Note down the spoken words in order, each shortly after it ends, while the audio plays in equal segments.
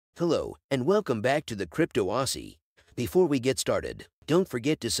Hello, and welcome back to the Crypto Aussie. Before we get started, don't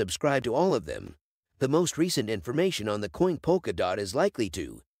forget to subscribe to all of them. The most recent information on the coin Polkadot is likely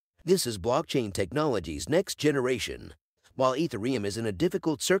to. This is blockchain technology's next generation. While Ethereum is in a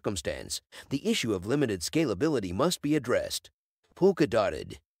difficult circumstance, the issue of limited scalability must be addressed.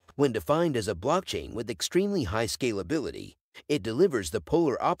 Polkadot, when defined as a blockchain with extremely high scalability, it delivers the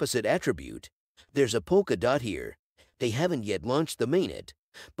polar opposite attribute. There's a Polkadot here. They haven't yet launched the mainnet,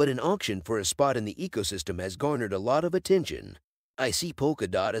 but an auction for a spot in the ecosystem has garnered a lot of attention. I see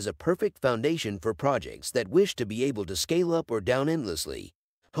Polkadot as a perfect foundation for projects that wish to be able to scale up or down endlessly.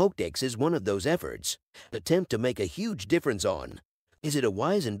 PDEX is one of those efforts. Attempt to make a huge difference on. Is it a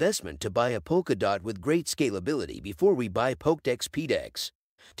wise investment to buy a Polkadot with great scalability before we buy PDEX?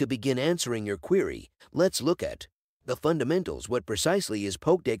 To begin answering your query, let's look at the fundamentals. What precisely is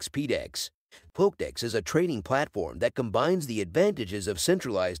PDEX? PDEX is a trading platform that combines the advantages of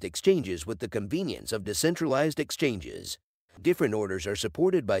centralized exchanges with the convenience of decentralized exchanges. Different orders are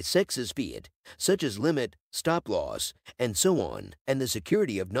supported by SEC's fiat, such as limit, stop loss, and so on, and the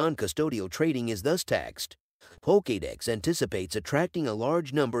security of non-custodial trading is thus taxed. PDEX anticipates attracting a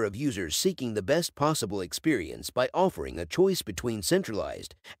large number of users seeking the best possible experience by offering a choice between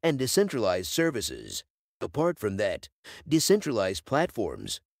centralized and decentralized services. Apart from that, decentralized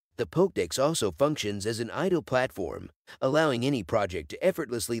platforms, the PDEX also functions as an idle platform, allowing any project to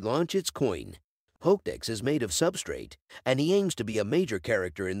effortlessly launch its coin. PDEX is made of substrate, and he aims to be a major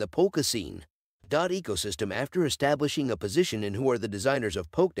character in the Polka scene. Ecosystem. After establishing a position in who are the designers of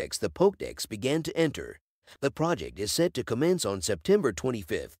PDEX, the PDEX began to enter. The project is set to commence on September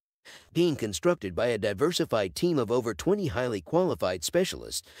 25th, being constructed by a diversified team of over 20 highly qualified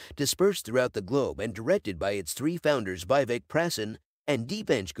specialists dispersed throughout the globe and directed by its three founders Vivek Prasan and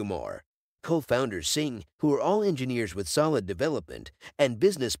Deepansh Kumar. Co-founders Singh, who are all engineers with solid development and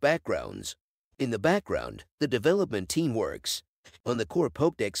business backgrounds. In the background, the development team works on the core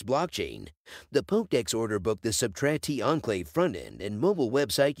PDEX blockchain, the PDEX order book, the Subtrati Enclave frontend, and mobile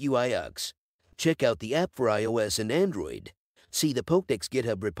website UIX. Check out the app for iOS and Android. See the PDEX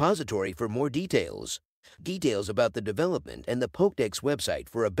GitHub repository for more details. Details about the development and the PDEX website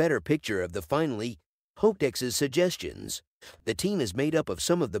for a better picture of the finally PDEX's suggestions. The team is made up of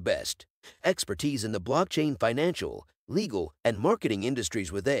some of the best expertise in the blockchain, financial, legal, and marketing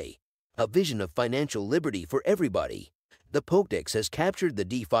industries with a vision of financial liberty for everybody. The PDEX has captured the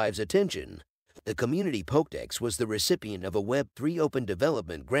D5's attention. The community PDEX was the recipient of a Web3 Open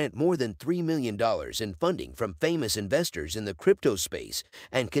Development Grant, more than $3 million in funding from famous investors in the crypto space,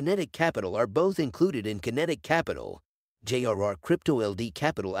 and Kinetic Capital are both included in Kinetic Capital, JRR Crypto LD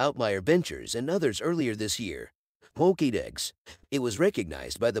Capital, Outlier Ventures, and others earlier this year. PDEX. It was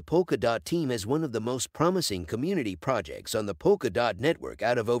recognized by the Polkadot team as one of the most promising community projects on the Polkadot network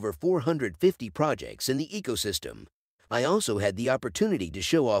out of over 450 projects in the ecosystem. I also had the opportunity to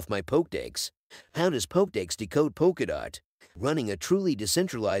show off my PDEX. How does PDEX decode Polkadot? Running a truly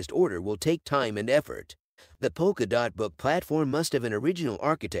decentralized order will take time and effort. The Polkadot book platform must have an original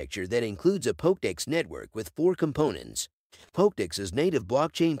architecture that includes a PDEX network with 4 components. PDEX's native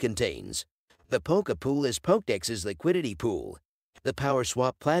blockchain contains the Polka pool is PDEX's liquidity pool, the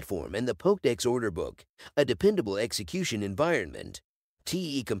PowerSwap platform, and the PDEX order book, a dependable execution environment.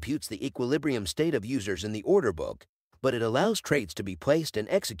 TE computes the equilibrium state of users in the order book, but it allows trades to be placed and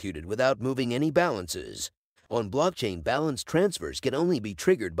executed without moving any balances. On blockchain, balance transfers can only be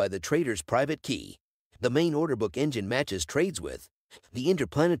triggered by the trader's private key. The main order book engine matches trades with. The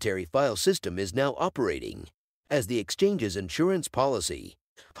interplanetary file system is now operating as the exchange's insurance policy.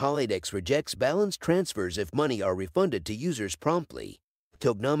 PDEX rejects balance transfers if money are refunded to users promptly.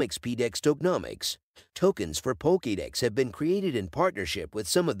 Tokenomics. PDEX tokenomics. Tokens for PDEX have been created in partnership with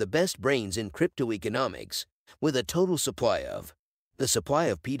some of the best brains in crypto economics, with a total supply of. The supply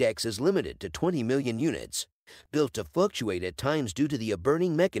of PDEX is limited to 20 million units, built to fluctuate at times due to the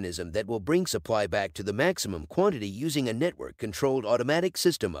burning mechanism that will bring supply back to the maximum quantity using a network-controlled automatic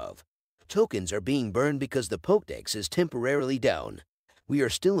system of. Tokens are being burned because the PDEX is temporarily down. We are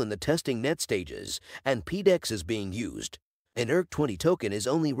still in the testing net stages, and PDEX is being used. An ERC20 token is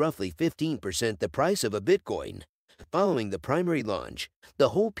only roughly 15% the price of a Bitcoin. Following the primary launch, the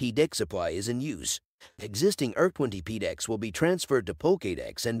whole PDEX supply is in use. Existing ERC20 PDEX will be transferred to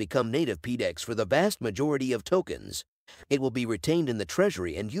PDEX and become native PDEX for the vast majority of tokens. It will be retained in the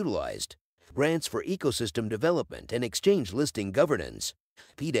treasury and utilized. Grants for ecosystem development and exchange listing governance.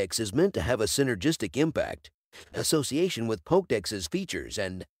 PDEX is meant to have a synergistic impact, association with PDEX's features,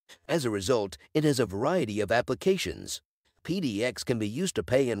 and, as a result, it has a variety of applications. PDEX can be used to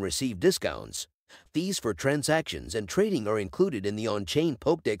pay and receive discounts, Fees for transactions and trading are included in the on-chain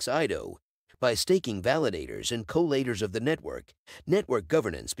PDEX IDO. By staking validators and collators of the network, network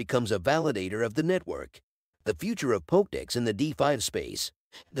governance becomes a validator of the network. The future of PDEX in the DeFi space.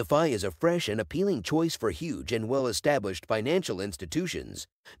 DeFi is a fresh and appealing choice for huge and well-established financial institutions,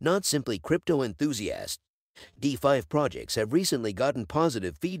 not simply crypto enthusiasts. DeFi projects have recently gotten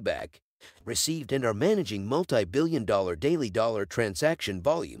positive feedback received and are managing multi-billion-dollar daily dollar transaction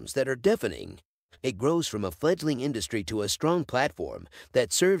volumes that are deafening. It grows from a fledgling industry to a strong platform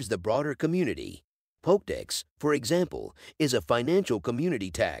that serves the broader community. PDEX, for example, is a financial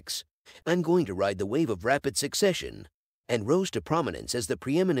community tax. I'm going to ride the wave of rapid succession and rose to prominence as the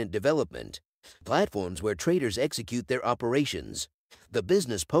preeminent development platforms where traders execute their operations. The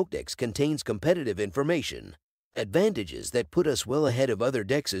business PDEX contains competitive information, advantages that put us well ahead of other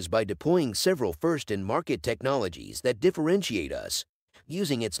DEXs by deploying several first-in-market technologies that differentiate us.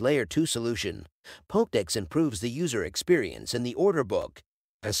 Using its Layer 2 solution, PDEX improves the user experience in the order book.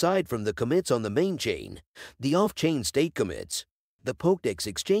 Aside from the commits on the main chain, the off-chain state commits, the PDEX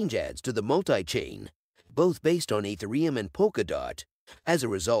exchange adds to the multi-chain, both based on Ethereum and Polkadot. As a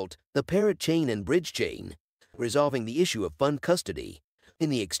result, the parent chain and bridge chain, resolving the issue of fund custody. In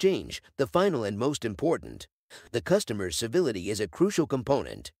the exchange, the final and most important, the customer's civility is a crucial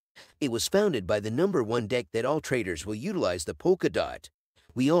component. It was founded by the #1 DEX that all traders will utilize the Polkadot.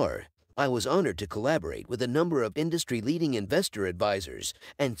 I was honored to collaborate with a number of industry-leading investor advisors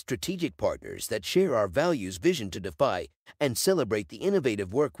and strategic partners that share our values, vision to DeFi, and celebrate the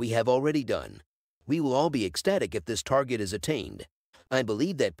innovative work we have already done. We will all be ecstatic if this target is attained. I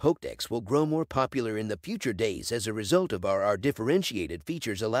believe that PDEX will grow more popular in the future days as a result of our differentiated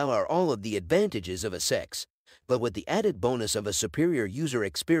features allow all of the advantages of a SEX, but with the added bonus of a superior user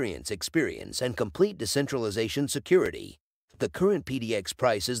experience and complete decentralization security. The current PDEX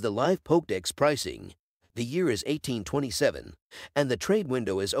price is the live PDEX pricing. The year is 1827, and the trade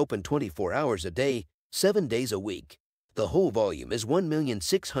window is open 24 hours a day, 7 days a week. The whole volume is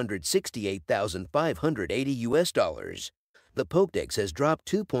 $1,668,580. The PDEX has dropped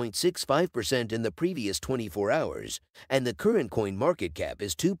 2.65% in the previous 24 hours, and the current coin market cap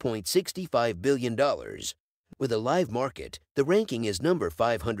is $2.65 billion. With a live market, the ranking is number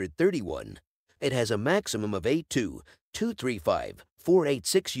 531. It has a maximum of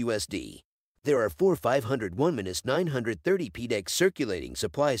 82,235,486 USD. There are 501-930 PDEX circulating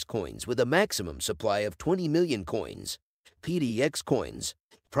supplies coins with a maximum supply of 20 million coins. PDEX coins.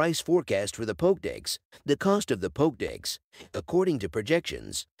 Price forecast for the PDEX. The cost of the PDEX. According to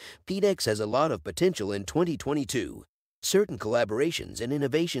projections, PDEX has a lot of potential in 2022. Certain collaborations and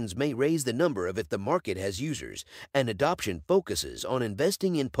innovations may raise the number if the market has users and adoption focuses on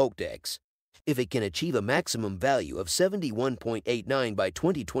investing in PDEX. If it can achieve a maximum value of 71.89 by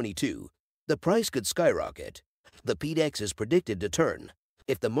 2022, the price could skyrocket. The PDEX is predicted to turn.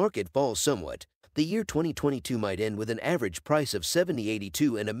 If the market falls somewhat, the year 2022 might end with an average price of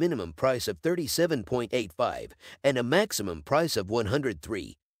 70.82 and a minimum price of 37.85 and a maximum price of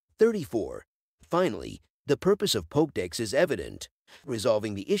 103.34. Finally, the purpose of PDEX is evident,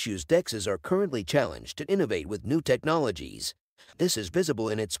 resolving the issues DEXs are currently challenged to innovate with new technologies. This is visible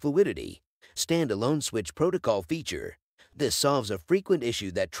in its fluidity, standalone switch protocol feature. This solves a frequent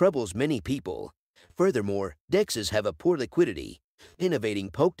issue that troubles many people. Furthermore, DEXs have a poor liquidity.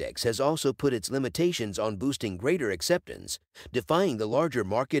 Innovating PDEX has also put its limitations on boosting greater acceptance, defying the larger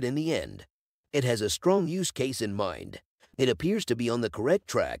market in the end. It has a strong use case in mind. It appears to be on the correct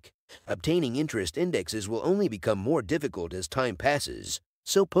track. Obtaining interest indexes will only become more difficult as time passes,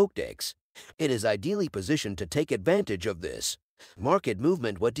 so PDEX, it is ideally positioned to take advantage of this market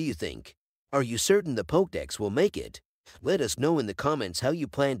movement. What do you think? Are you certain the PDEX will make it? Let us know in the comments how you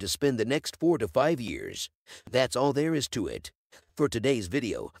plan to spend the next 4 to 5 years. That's all there is to it. For today's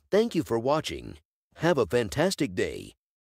video, thank you for watching. Have a fantastic day.